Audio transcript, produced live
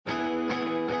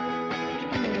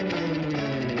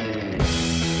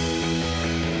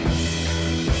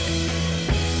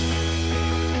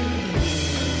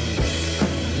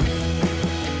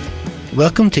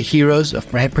Welcome to Heroes of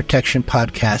Brand Protection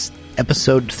Podcast,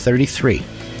 episode 33.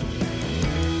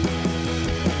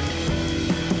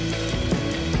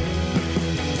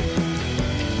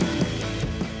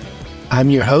 I'm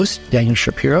your host, Daniel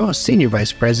Shapiro, Senior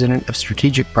Vice President of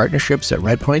Strategic Partnerships at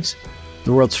Redpoints,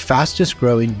 the world's fastest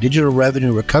growing digital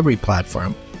revenue recovery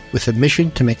platform with a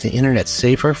mission to make the internet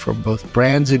safer for both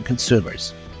brands and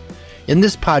consumers. In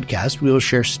this podcast, we will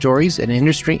share stories and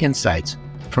industry insights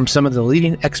from some of the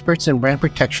leading experts in brand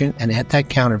protection and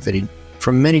anti-counterfeiting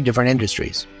from many different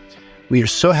industries. We are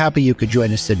so happy you could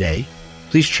join us today.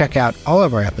 Please check out all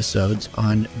of our episodes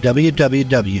on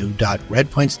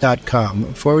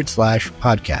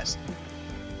www.redpoints.com/podcast.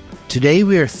 Today,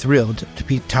 we are thrilled to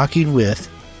be talking with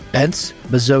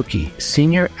Bozóki,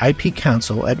 Senior IP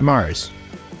Counsel at Mars.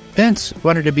 Bence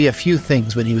wanted to be a few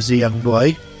things when he was a young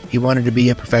boy. He wanted to be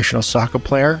a professional soccer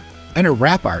player and a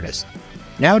rap artist.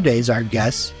 Nowadays, our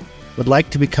guest would like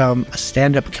to become a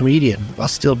stand-up comedian while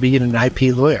still being an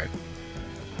IP lawyer.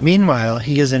 Meanwhile,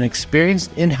 he is an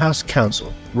experienced in-house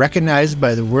counsel, recognized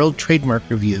by the World Trademark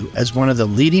Review as one of the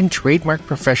leading trademark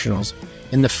professionals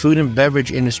in the food and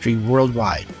beverage industry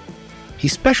worldwide. He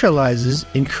specializes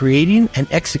in creating and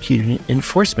executing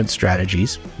enforcement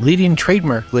strategies, leading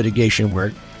trademark litigation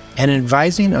work, and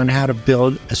advising on how to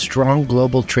build a strong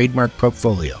global trademark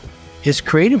portfolio. His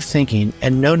creative thinking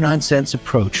and no-nonsense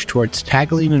approach towards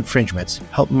tackling infringements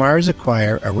helped Mars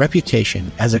acquire a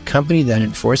reputation as a company that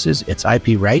enforces its IP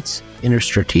rights in a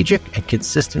strategic and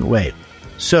consistent way.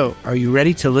 So, are you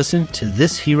ready to listen to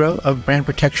this hero of brand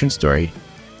protection story?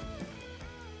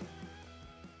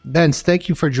 Bence, thank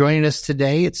you for joining us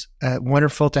today. It's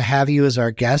wonderful to have you as our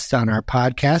guest on our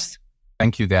podcast.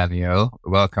 Thank you, Daniel.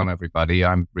 Welcome, everybody.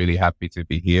 I'm really happy to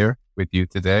be here with you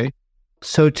today.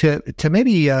 So to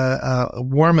maybe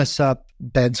warm us up,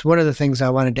 Bence, one of the things I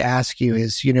wanted to ask you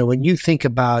is, when you think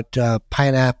about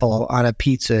pineapple on a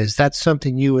pizza, is that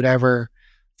something you would ever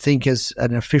think is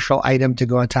an official item to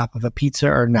go on top of a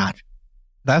pizza or not?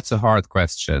 That's a hard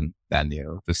question,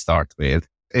 Daniel, to start with.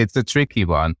 It's a tricky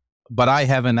one, but I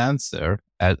have an answer.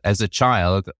 As a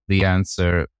child, the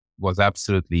answer was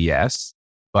absolutely yes,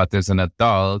 but as an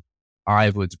adult, I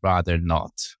would rather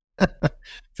not.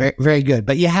 Very, very good.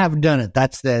 But you have done it.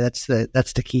 That's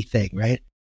the key thing, right?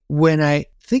 When I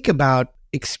think about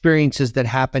experiences that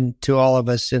happen to all of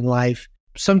us in life,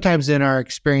 sometimes in our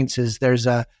experiences, there's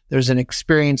an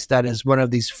experience that is one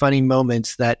of these funny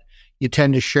moments that you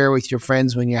tend to share with your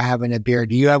friends when you're having a beer.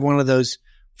 Do you have one of those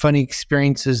funny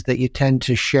experiences that you tend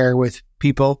to share with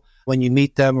people when you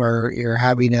meet them or you're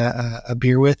having a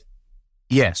beer with?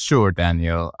 Yes, sure,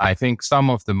 Daniel. I think some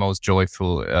of the most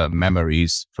joyful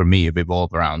memories for me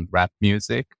revolve around rap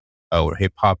music or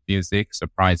hip hop music,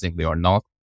 surprisingly or not.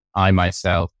 I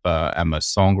myself am a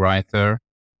songwriter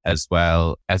as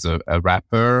well as a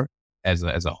rapper, as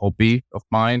a hobby of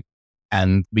mine.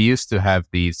 And we used to have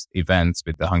these events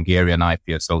with the Hungarian IP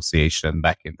Association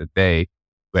back in the day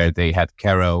where they had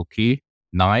karaoke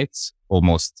nights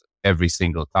almost every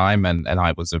single time. And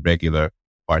I was a regular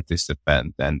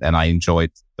participant and I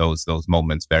enjoyed those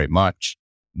moments very much.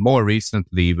 More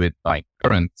recently, with my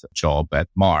current job at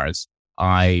Mars,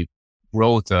 I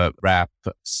wrote a rap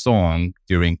song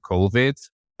during COVID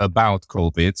about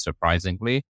COVID,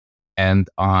 surprisingly, and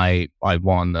I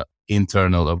won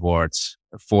internal awards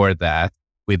for that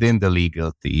within the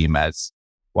legal team as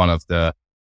one of the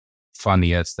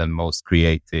funniest and most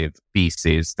creative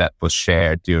pieces that was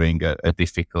shared during a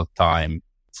difficult time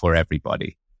for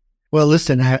everybody. Well,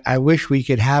 listen, I wish we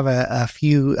could have a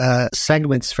few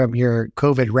segments from your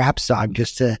COVID rap song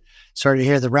just to sort of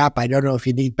hear the rap. I don't know if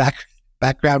you need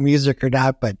background music or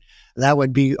not, but that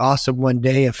would be awesome one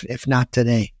day, if not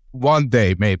today. One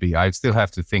day, maybe. I still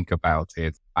have to think about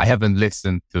it. I haven't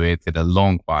listened to it in a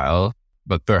long while,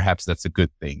 but perhaps that's a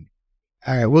good thing.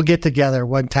 All right, we'll get together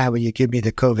one time when you give me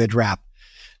the COVID rap.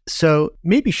 So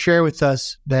maybe share with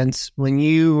us, Bence, when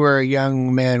you were a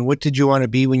young man, what did you want to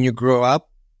be when you grew up?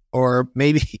 Or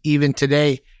maybe even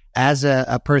today, as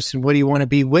a person, what do you want to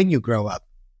be when you grow up?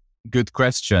 Good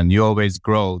question. You always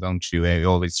grow, don't you? You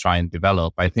always try and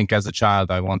develop. I think as a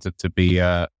child, I wanted to be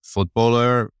a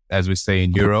footballer, as we say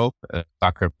in Europe, a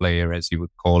soccer player, as you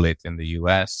would call it in the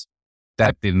US.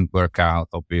 That didn't work out,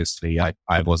 obviously. I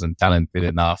wasn't talented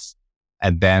enough.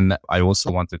 And then I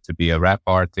also wanted to be a rap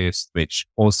artist, which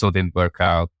also didn't work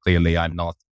out. Clearly, I'm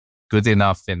not good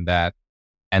enough in that.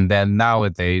 And then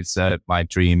nowadays, my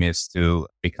dream is to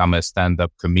become a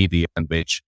stand-up comedian,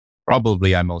 which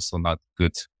probably I'm also not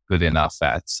good enough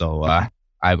at. So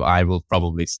I will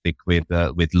probably stick with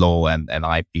law and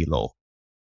IP law.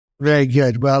 Very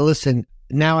good. Well, listen,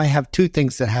 now I have two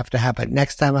things that have to happen.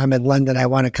 Next time I'm in London, I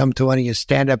want to come to one of your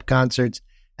stand-up concerts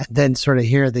and then sort of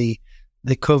hear the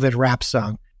COVID rap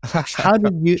song.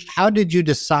 How did you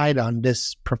decide on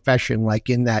this profession, like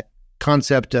in that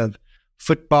concept of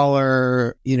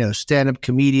footballer, stand-up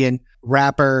comedian,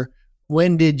 rapper?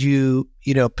 When did you,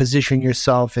 position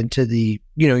yourself into the,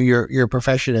 your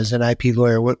profession as an IP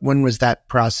lawyer? When was that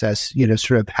process,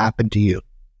 sort of happened to you?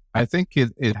 I think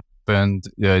it happened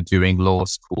during law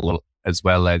school as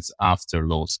well as after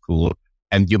law school.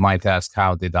 And you might ask,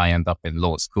 how did I end up in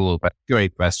law school? But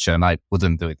great question. I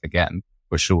wouldn't do it again,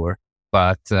 for sure.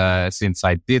 But since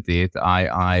I did it,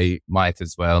 I might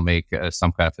as well make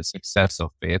some kind of a success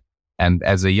of it. And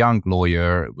as a young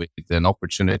lawyer with an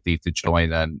opportunity to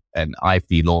join an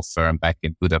IP law firm back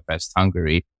in Budapest,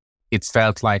 Hungary, it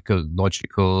felt like a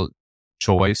logical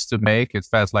choice to make. It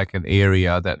felt like an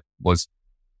area that was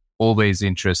always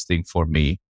interesting for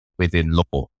me within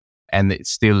law. And it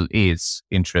still is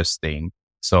interesting.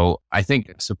 So I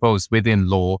suppose within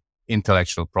law,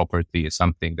 intellectual property is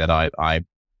something that I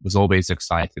was always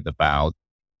excited about.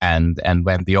 And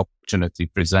when the opportunity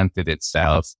presented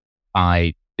itself,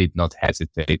 I did not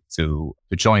hesitate to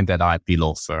join that IP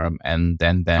law firm. And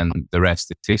then the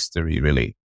rest is history,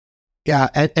 really. Yeah.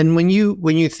 And when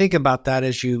you think about that,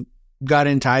 as you got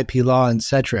into IP law, et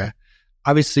cetera,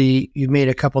 obviously you made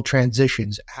a couple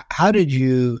transitions. How did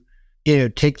you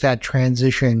take that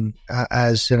transition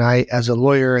as a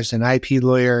lawyer, as an IP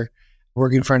lawyer,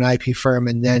 working for an IP firm,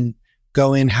 and then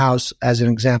go in-house, as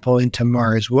an example, into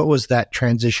Mars? What was that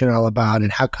transition all about,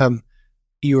 and how come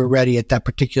you were ready at that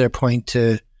particular point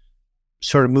to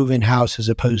sort of move in-house as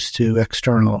opposed to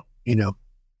external,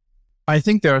 I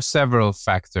think there are several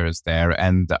factors there,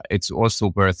 and it's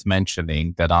also worth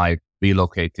mentioning that I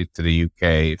relocated to the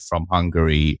UK from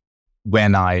Hungary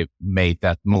when I made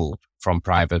that move from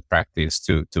private practice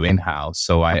to in-house.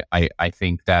 So I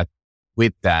think that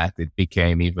with that, it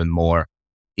became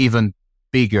even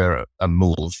bigger a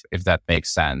move, if that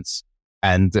makes sense.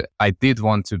 And I did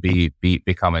want to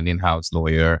become an in-house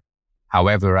lawyer.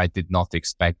 However, I did not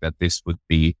expect that this would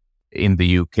be in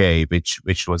the UK,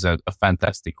 which was a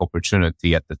fantastic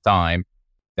opportunity at the time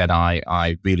that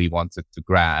I really wanted to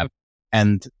grab.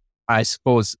 And I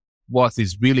suppose what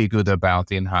is really good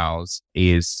about in-house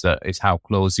is how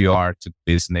close you are to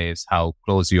business, how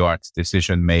close you are to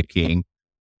decision making,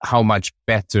 how much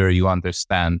better you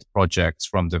understand projects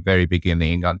from the very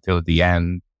beginning until the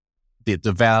end.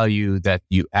 The value that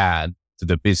you add to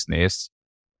the business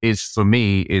is, for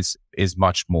me, is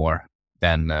much more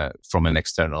than from an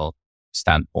external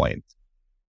standpoint.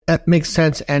 That makes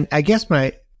sense. And I guess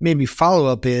my maybe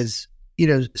follow-up is,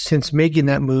 since making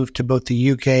that move to both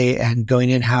the UK and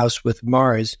going in-house with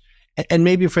Mars, and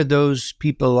maybe for those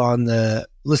people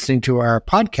listening to our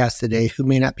podcast today who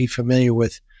may not be familiar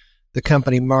with the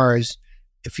company Mars,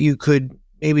 if you could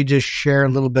maybe just share a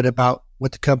little bit about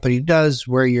what the company does,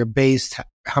 where you're based,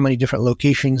 how many different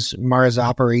locations Mars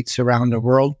operates around the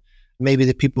world. Maybe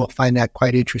the people will find that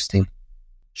quite interesting.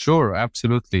 Sure,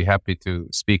 absolutely. Happy to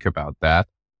speak about that.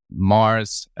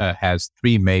 Mars has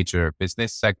three major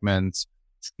business segments: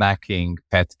 snacking,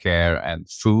 pet care, and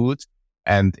food.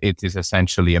 And it is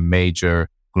essentially a major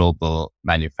global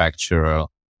manufacturer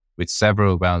with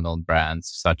several well-known brands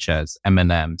such as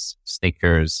M&M's,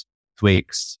 Snickers,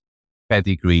 Twix,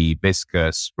 Pedigree,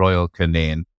 Whiskas, Royal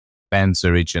Canin, Ben's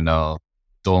Original,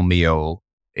 Dolmio.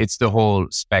 It's the whole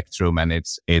spectrum, and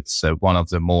it's one of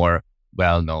the more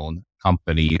well-known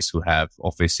companies who have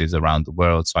offices around the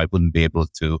world. So I wouldn't be able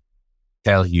to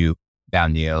tell you,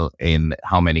 Daniel, in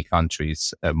how many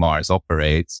countries Mars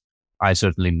operates. I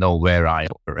certainly know where I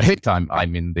operate.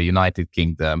 I'm in the United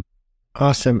Kingdom.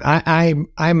 Awesome.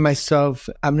 I myself,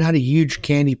 I'm not a huge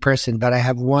candy person, but I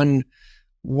have one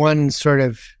sort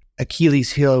of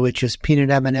Achilles heel, which is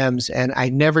peanut M&Ms. And I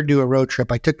never do a road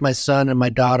trip. I took my son and my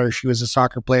daughter. She was a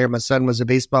soccer player. My son was a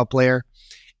baseball player.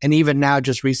 And even now,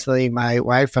 just recently, my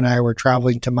wife and I were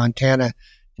traveling to Montana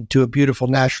to a beautiful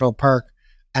national park.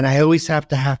 And I always have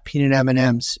to have peanut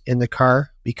M&Ms in the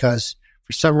car because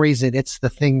for some reason, it's the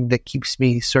thing that keeps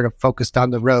me sort of focused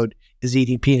on the road is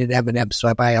eating peanut M&Ms. So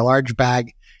I buy a large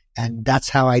bag, and that's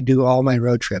how I do all my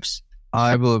road trips.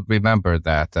 I will remember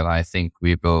that. And I think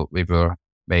we will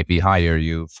maybe hire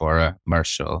you for a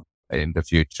commercial in the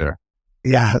future.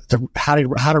 Yeah. How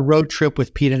to road trip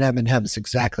with peanut M&Ms.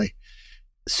 Exactly.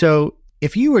 So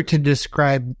if you were to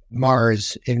describe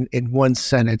Mars in one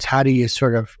sentence, how do you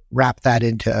sort of wrap that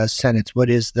into a sentence? What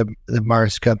is the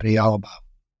Mars company all about?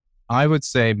 I would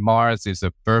say Mars is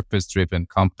a purpose-driven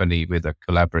company with a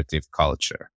collaborative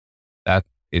culture. That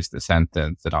is the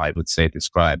sentence that I would say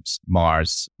describes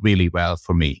Mars really well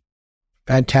for me.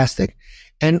 Fantastic.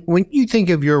 And when you think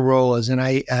of your role as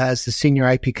the senior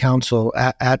IP counsel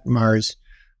at Mars,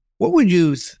 what would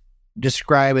you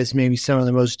describe as maybe some of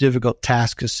the most difficult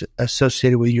tasks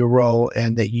associated with your role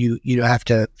and that you have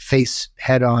to face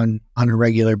head on a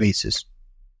regular basis?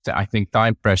 I think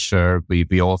time pressure,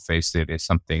 we all face it, is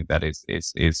something that is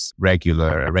a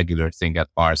regular thing at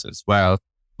Mars as well.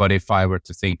 But if I were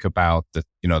to think about the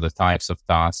types of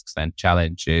tasks and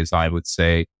challenges, I would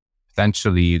say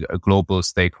potentially a global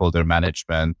stakeholder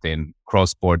management in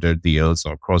cross-border deals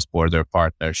or cross-border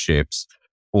partnerships,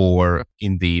 or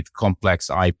indeed complex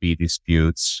IP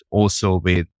disputes, also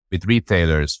with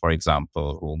retailers, for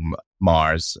example, whom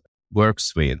Mars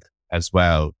works with as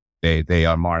well. They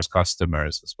are Mars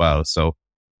customers as well. So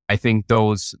I think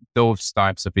those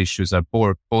types of issues are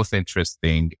both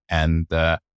interesting and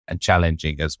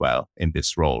challenging as well in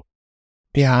this role.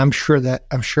 Yeah, I'm sure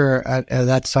at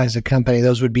that size of company,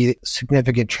 those would be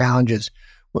significant challenges.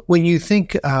 When you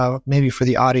think, maybe for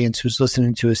the audience who's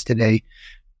listening to us today,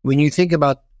 when you think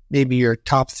about maybe your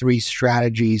top 3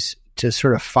 strategies to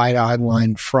sort of fight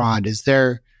online fraud,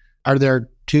 are there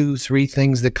 2-3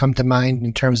 things that come to mind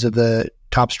in terms of the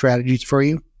top strategies for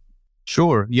you?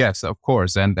 Sure. Yes, of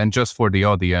course. And just for the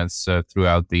audience,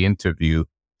 throughout the interview,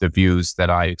 the views that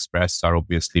I expressed are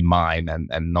obviously mine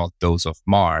and not those of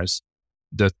Mars.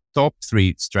 The top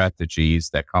 3 strategies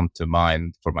that come to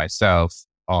mind for myself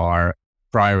are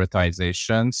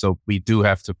prioritization. So we do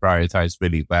have to prioritize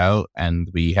really well, and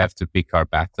we have to pick our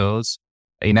battles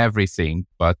in everything,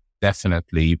 but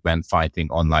definitely when fighting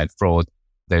online fraud,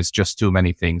 there's just too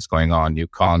many things going on. You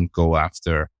can't go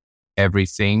after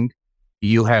everything.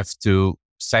 You have to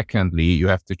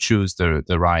choose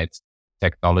the right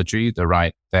technology, the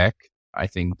right tech. I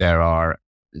think there are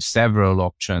several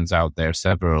options out there,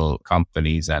 several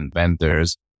companies and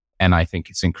vendors. And I think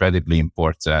it's incredibly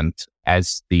important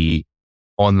as the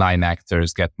online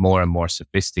actors get more and more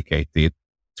sophisticated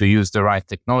to use the right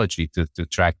technology to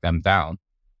track them down.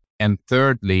 And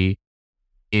thirdly,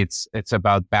 it's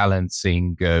about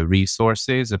balancing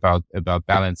resources, about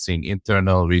balancing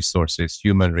internal resources,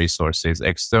 human resources,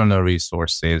 external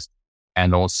resources,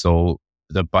 and also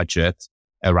the budget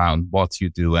around what you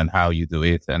do and how you do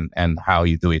it and how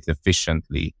you do it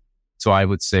efficiently. So I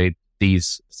would say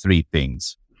these 3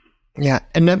 things. Yeah,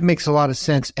 and that makes a lot of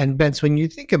sense. And Bence, when you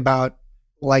think about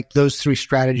like those 3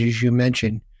 strategies you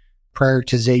mentioned,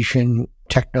 prioritization,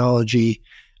 technology,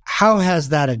 how has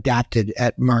that adapted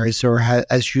at Mars, or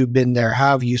as you've been there,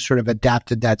 how have you sort of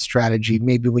adapted that strategy?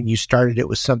 Maybe when you started it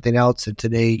was something else, and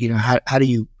today, how do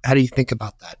you think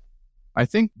about that? I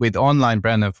think with online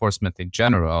brand enforcement in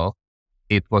general,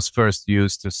 it was first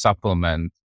used to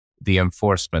supplement the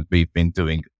enforcement we've been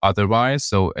doing otherwise.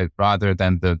 So rather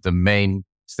than the main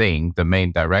thing, the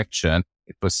main direction,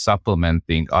 it was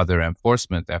supplementing other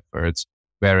enforcement efforts.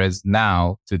 Whereas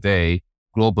now, today,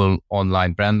 global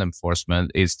online brand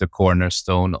enforcement is the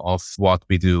cornerstone of what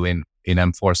we do in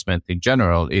enforcement in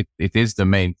general. It is the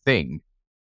main thing.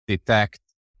 Detect,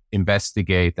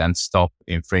 investigate, and stop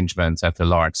infringements at a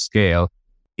large scale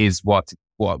is what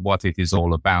it is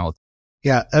all about.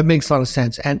 Yeah, that makes a lot of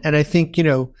sense. And I think,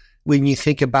 when you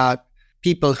think about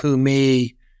people who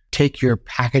may take your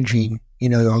packaging,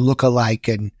 or look alike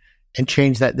and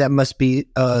change that must be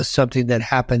something that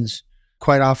happens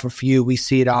quite often for you. We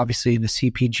see it obviously in the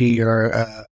CPG,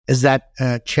 or is that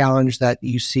a challenge that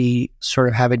you see sort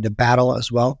of having to battle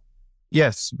as well?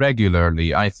 Yes,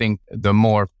 regularly. I think the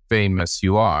more famous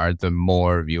you are, the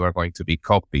more you are going to be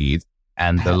copied.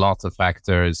 And a lot of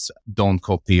actors don't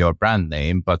copy your brand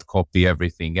name, but copy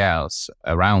everything else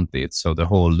around it. So the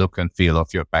whole look and feel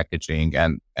of your packaging.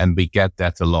 And we get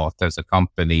that a lot as a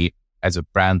company, as a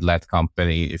brand-led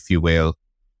company, if you will.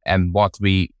 And what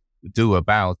we do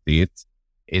about it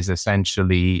is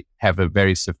essentially have a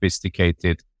very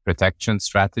sophisticated protection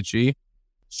strategy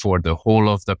for the whole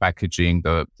of the packaging,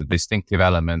 the distinctive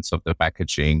elements of the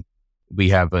packaging. We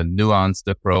have a nuanced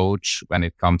approach when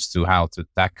it comes to how to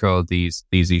tackle these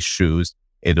issues.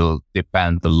 It'll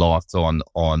depend a lot on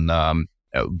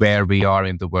where we are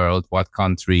in the world, what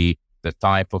country, the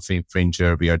type of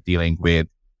infringer we are dealing with.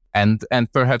 And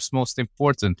perhaps most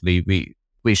importantly,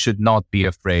 we should not be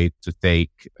afraid to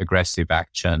take aggressive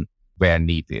action where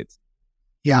needed.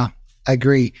 Yeah, I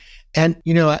agree. And,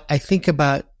 I think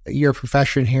about your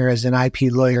profession here as an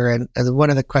IP lawyer. And one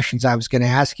of the questions I was going to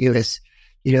ask you is,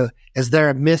 is there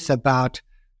a myth about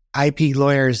IP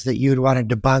lawyers that you would want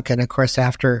to debunk? And of course,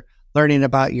 after learning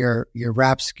about your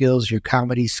rap skills, your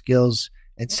comedy skills,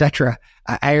 etc.,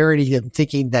 I already am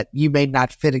thinking that you may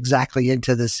not fit exactly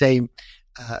into the same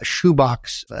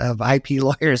shoebox of IP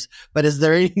lawyers. But is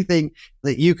there anything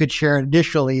that you could share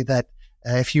initially that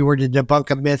if you were to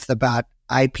debunk a myth about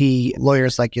IP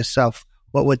lawyers like yourself,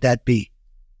 what would that be?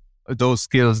 Those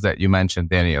skills that you mentioned,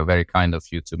 Daniel, very kind of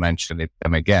you to mention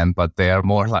them again, but they are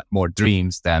more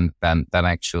dreams than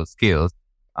actual skills.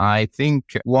 I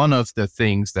think one of the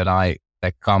things that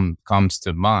comes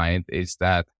to mind is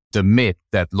that the myth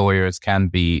that lawyers can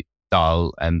be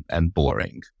dull and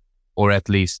boring, or at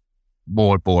least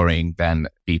more boring than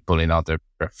people in other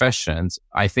professions.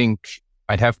 I think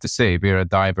I'd have to say we're a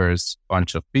diverse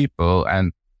bunch of people,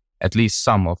 and at least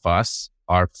some of us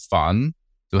are fun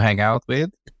to hang out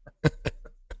with.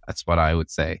 That's what I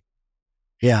would say.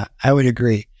 Yeah, I would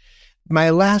agree. My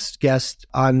last guest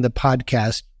on the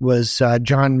podcast was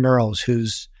John Merles,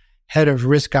 who's head of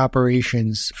risk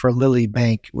operations for Lilly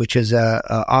Bank, which is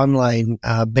a online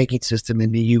banking system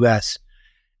in the U.S.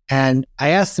 And I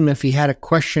asked him if he had a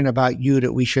question about you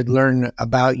that we should learn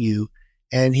about you.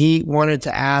 And he wanted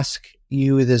to ask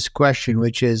you this question,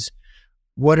 which is,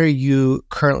 what are you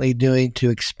currently doing to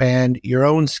expand your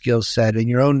own skill set and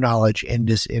your own knowledge in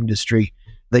this industry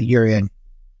that you're in?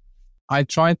 I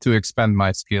try to expand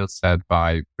my skill set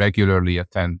by regularly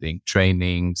attending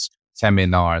trainings,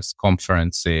 seminars,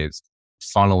 conferences,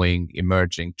 following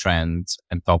emerging trends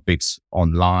and topics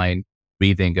online,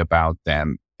 reading about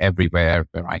them everywhere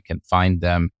where I can find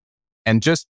them, and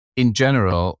just in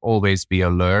general, always be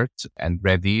alert and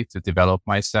ready to develop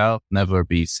myself, never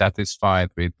be satisfied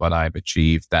with what I've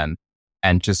achieved, and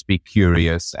just be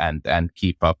curious and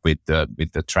keep up with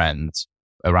the trends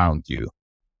around you.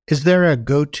 Is there a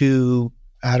go-to,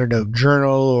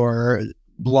 journal or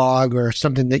blog or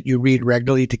something that you read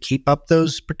regularly to keep up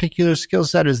those particular skill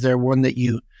set? Is there one that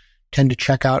you tend to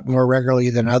check out more regularly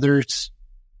than others?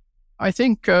 I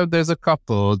think there's a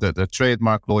couple. The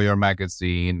Trademark Lawyer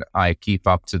magazine, I keep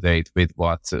up to date with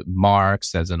what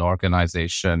Marks as an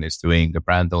organization is doing, the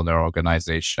brand owner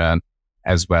organization,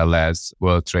 as well as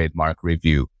World Trademark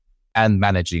Review and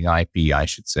Managing IP, I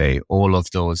should say. All of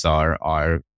those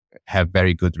have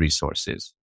very good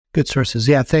resources. Good sources.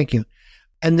 Yeah, thank you.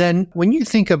 And then when you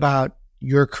think about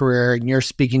your career and you're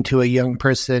speaking to a young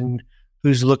person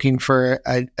who's looking for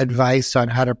advice on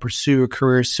how to pursue a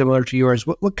career similar to yours,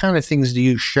 what kind of things do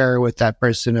you share with that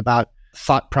person about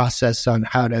thought process on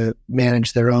how to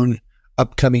manage their own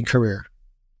upcoming career?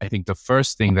 I think the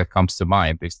first thing that comes to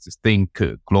mind is to think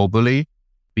globally,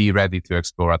 be ready to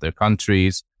explore other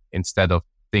countries instead of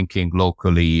thinking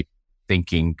locally,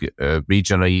 thinking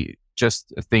regionally.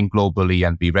 Just think globally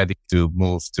and be ready to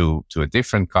move to a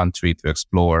different country to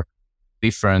explore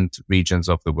different regions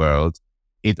of the world.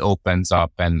 It opens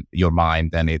up and your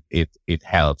mind, and it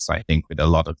helps, I think, with a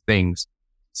lot of things.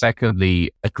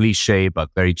 Secondly, a cliche, but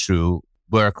very true,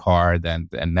 work hard and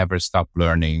never stop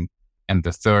learning. And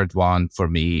the third one for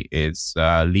me is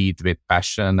lead with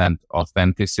passion and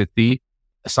authenticity.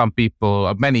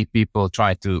 Many people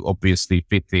try to obviously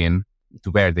fit in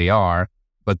to where they are,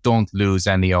 but don't lose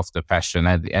any of the passion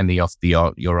and any of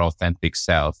your authentic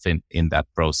self in that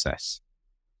process.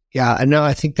 Yeah,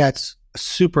 I think that's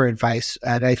super advice.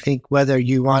 And I think whether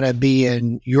you want to be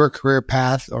in your career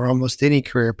path or almost any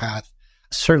career path,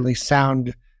 certainly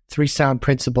three sound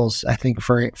principles, I think,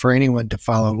 for anyone to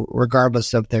follow,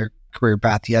 regardless of their career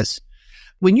path. Yes.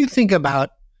 When you think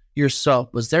about yourself,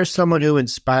 was there someone who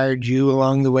inspired you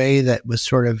along the way that was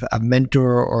sort of a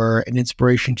mentor or an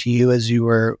inspiration to you as you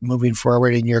were moving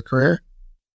forward in your career?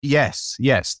 Yes.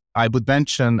 I would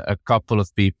mention a couple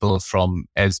of people from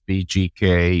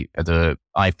SBGK, the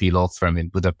IP law firm in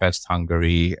Budapest,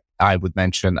 Hungary. I would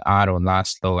mention Áron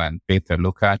László and Péter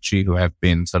Lukács, who have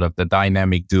been sort of the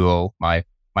dynamic duo, my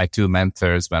two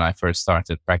mentors when I first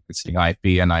started practicing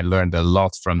IP, and I learned a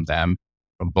lot from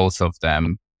both of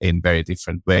them in very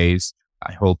different ways.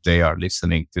 I hope they are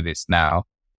listening to this now.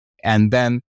 And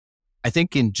then I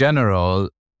think in general,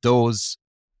 those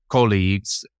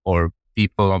colleagues or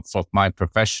people of my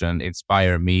profession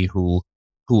inspire me who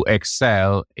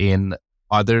excel in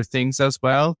other things as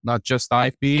well, not just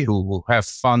IP, who have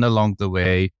fun along the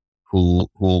way, who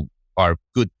are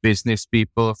good business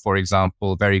people, for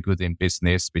example, very good in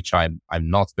business, which I'm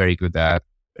not very good at.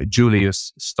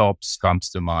 Julius Stops comes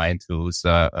to mind, who's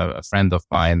a friend of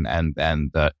mine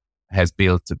and has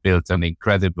built an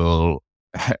incredible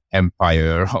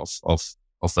empire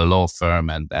of a law firm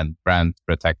and brand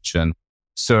protection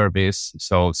service.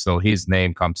 So his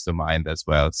name comes to mind as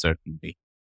well, certainly.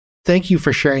 Thank you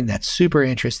for sharing that. Super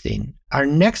interesting. Our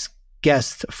next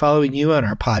guest following you on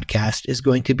our podcast is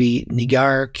going to be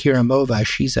Nigar Kiramova.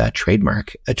 She's a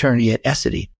trademark attorney at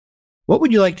Essity. What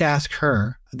would you like to ask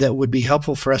her that would be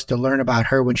helpful for us to learn about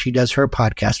her when she does her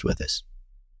podcast with us?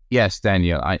 Yes,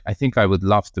 Daniel, I think I would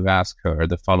love to ask her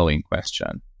the following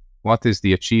question. what is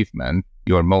the achievement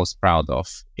you're most proud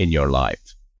of in your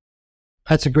life?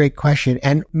 That's a great question.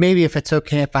 And maybe if it's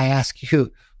okay if I ask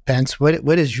you, Bence,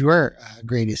 what is your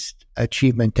greatest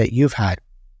achievement that you've had?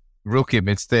 Rookie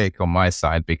mistake on my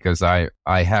side, because I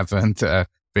haven't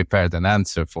prepared an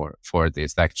answer for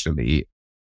this. Actually,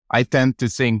 I tend to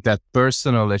think that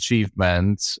personal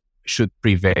achievements should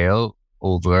prevail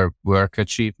over work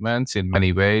achievements in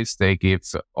many ways. They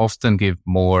often give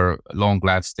more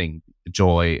long-lasting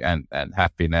joy and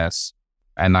happiness.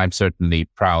 And I'm certainly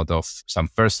proud of some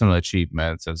personal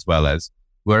achievements as well as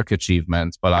work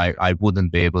achievements, but I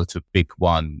wouldn't be able to pick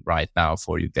one right now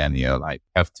for you, Daniel. I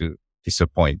have to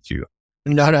disappoint you.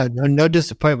 No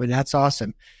disappointment. That's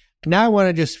awesome. Now I want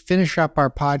to just finish up our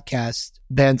podcast,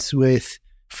 Bence, with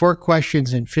 4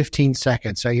 questions in 15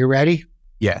 seconds. Are you ready?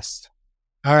 Yes.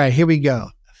 All right, here we go.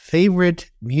 Favorite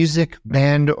music,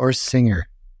 band, or singer?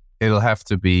 It'll have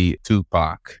to be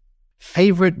Tupac.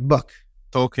 Favorite book?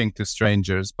 Talking to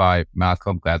Strangers by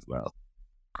Malcolm Gladwell.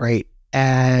 Great.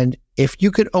 And if you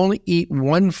could only eat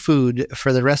one food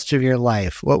for the rest of your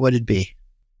life, what would it be?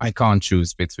 I can't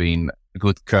choose between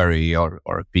good curry or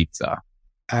pizza.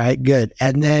 All right, good.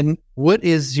 And then what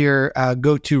is your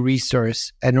go-to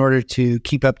resource in order to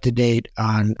keep up to date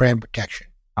on brand protection?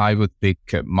 I would pick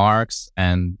Marks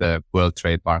and the World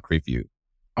Trademark Review.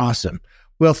 Awesome.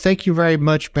 Well, thank you very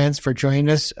much, Bence, for joining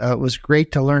us. It was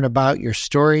great to learn about your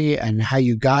story and how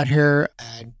you got here.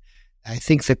 And I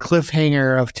think the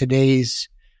cliffhanger of today's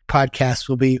podcast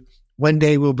will be one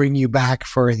day we'll bring you back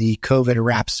for the COVID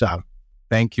rap song.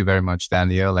 Thank you very much,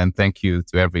 Daniel. And thank you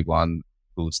to everyone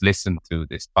who's listened to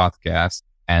this podcast.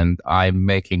 And I'm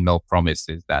making no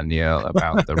promises, Daniel,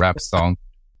 about the rap song.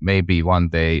 Maybe one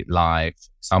day live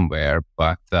somewhere,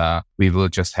 but we will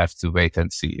just have to wait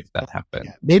and see if that happens.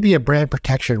 Yeah, maybe a brand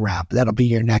protection rap. That'll be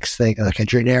your next thing, like a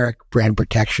generic brand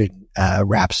protection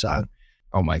rap song.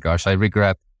 Oh my gosh, I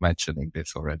regret mentioning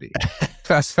this already.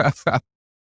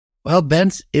 Well,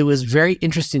 Bence, it was very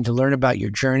interesting to learn about your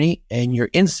journey and your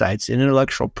insights in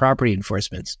intellectual property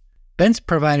enforcements. Bence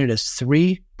provided us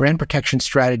 3 brand protection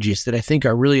strategies that I think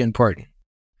are really important.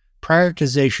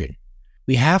 Prioritization.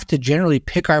 We have to generally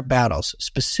pick our battles,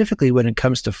 specifically when it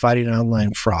comes to fighting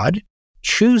online fraud.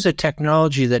 Choose a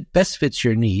technology that best fits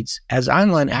your needs as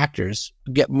online actors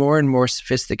get more and more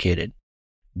sophisticated.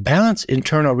 Balance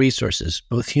internal resources,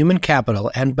 both human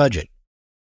capital and budget.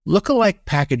 Lookalike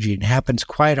packaging happens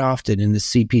quite often in the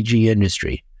CPG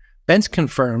industry. Bence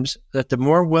confirms that the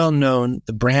more well-known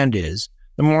the brand is,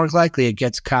 the more likely it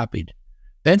gets copied.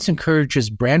 Bence encourages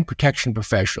brand protection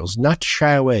professionals not to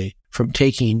shy away from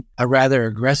taking a rather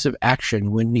aggressive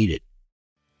action when needed.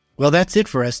 Well, that's it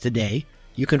for us today.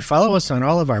 You can follow us on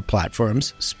all of our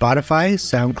platforms: Spotify,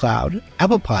 SoundCloud,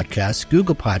 Apple Podcasts,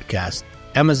 Google Podcasts,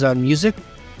 Amazon Music,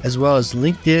 as well as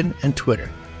LinkedIn and Twitter.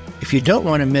 If you don't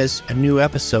want to miss a new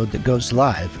episode that goes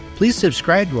live, please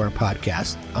subscribe to our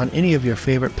podcast on any of your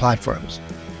favorite platforms.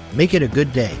 Make it a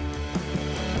good day.